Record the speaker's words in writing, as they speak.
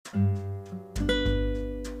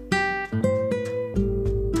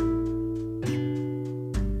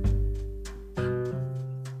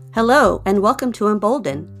Hello, and welcome to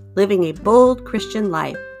Embolden, Living a Bold Christian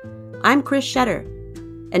Life. I'm Chris Shetter,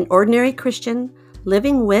 an ordinary Christian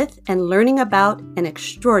living with and learning about an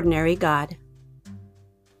extraordinary God.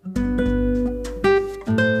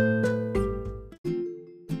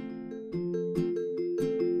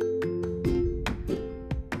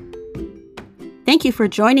 Thank you for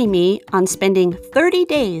joining me on spending 30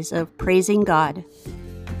 days of praising God.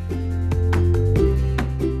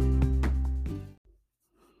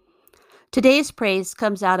 Today's praise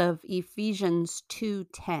comes out of Ephesians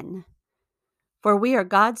 2:10. For we are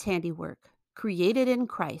God's handiwork, created in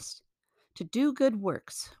Christ, to do good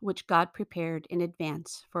works, which God prepared in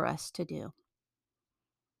advance for us to do.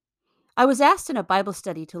 I was asked in a Bible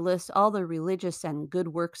study to list all the religious and good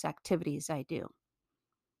works activities I do.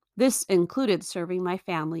 This included serving my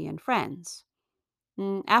family and friends.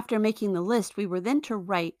 After making the list, we were then to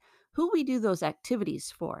write who we do those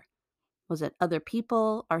activities for. Was it other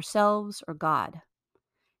people, ourselves, or God?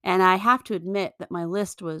 And I have to admit that my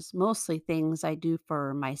list was mostly things I do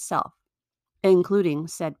for myself, including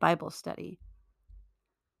said Bible study.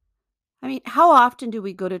 How often do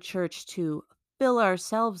we go to church to fill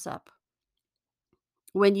ourselves up?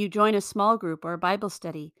 When you join a small group or a Bible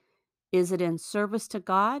study, is it in service to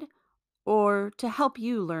God or to help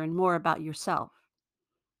you learn more about yourself?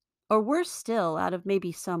 Or worse still, out of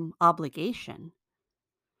maybe some obligation?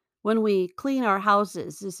 When we clean our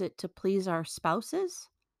houses, is it to please our spouses?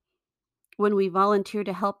 When we volunteer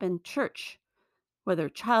to help in church, whether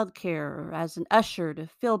childcare or as an usher to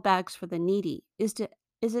fill bags for the needy, is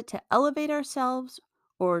it to elevate ourselves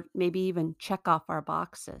or maybe even check off our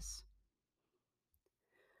boxes?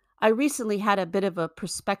 I recently had a bit of a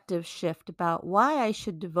perspective shift about why I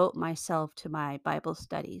should devote myself to my Bible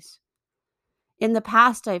studies. In the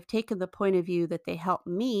past, I've taken the point of view that they help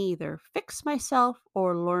me either fix myself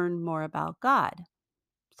or learn more about God.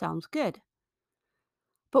 Sounds good.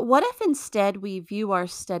 But what if instead we view our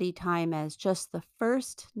study time as just the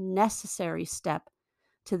first necessary step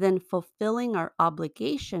to then fulfilling our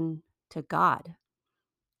obligation to God?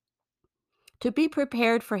 To be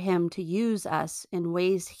prepared for Him to use us in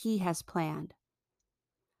ways He has planned.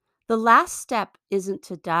 The last step isn't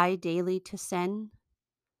to die daily to sin.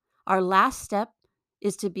 Our last step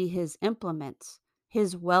is to be His implements,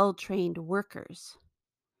 His well-trained workers.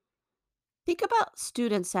 Think about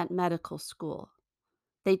students at medical school.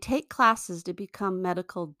 They take classes to become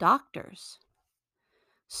medical doctors.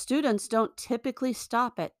 Students don't typically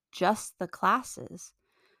stop at just the classes.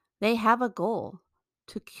 They have a goal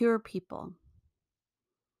to cure people.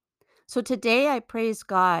 So today I praise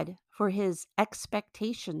God for His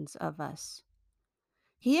expectations of us.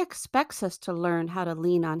 He expects us to learn how to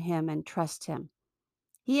lean on Him and trust Him.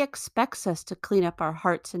 He expects us to clean up our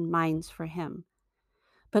hearts and minds for Him.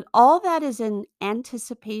 But all that is in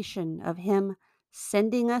anticipation of Him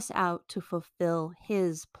sending us out to fulfill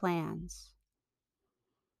His plans.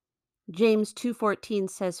 James 2:14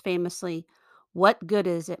 says famously, "What good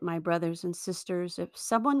is it, my brothers and sisters, if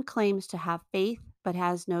someone claims to have faith but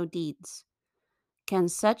has no deeds? Can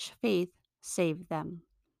such faith save them?"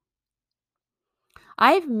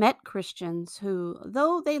 I've met Christians who,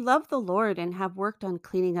 though they love the Lord and have worked on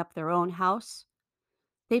cleaning up their own house,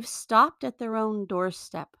 they've stopped at their own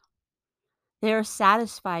doorstep. They are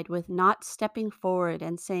satisfied with not stepping forward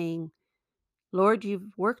and saying, "Lord,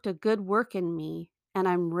 you've worked a good work in me, and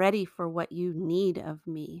I'm ready for what you need of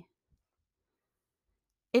me."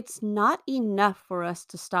 It's not enough for us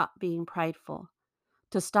to stop being prideful,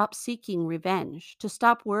 to stop seeking revenge, to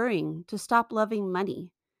stop worrying, to stop loving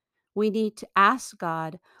money. We need to ask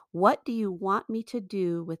God, what do you want me to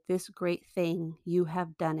do with this great thing you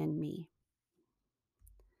have done in me?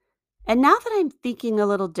 And now that I'm thinking a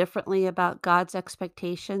little differently about God's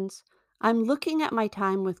expectations, I'm looking at my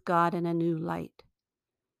time with God in a new light.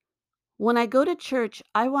 When I go to church,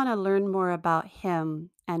 I want to learn more about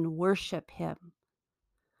Him and worship Him.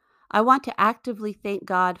 I want to actively thank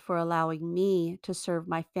God for allowing me to serve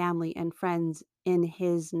my family and friends in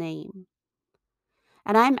His name.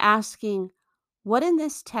 And I'm asking, what in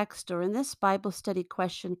this text or in this Bible study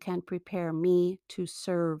question can prepare me to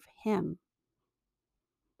serve Him?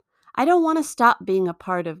 I don't want to stop being a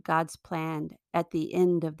part of God's plan at the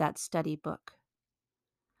end of that study book.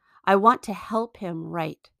 I want to help Him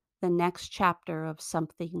write the next chapter of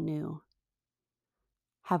something new.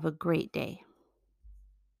 Have a great day.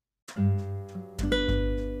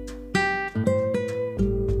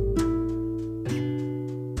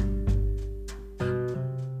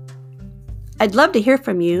 I'd love to hear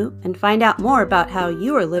from you and find out more about how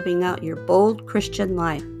you are living out your bold Christian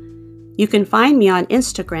life. You can find me on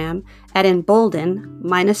Instagram at embolden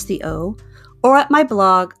 -the O, or at my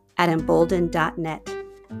blog at embolden.net.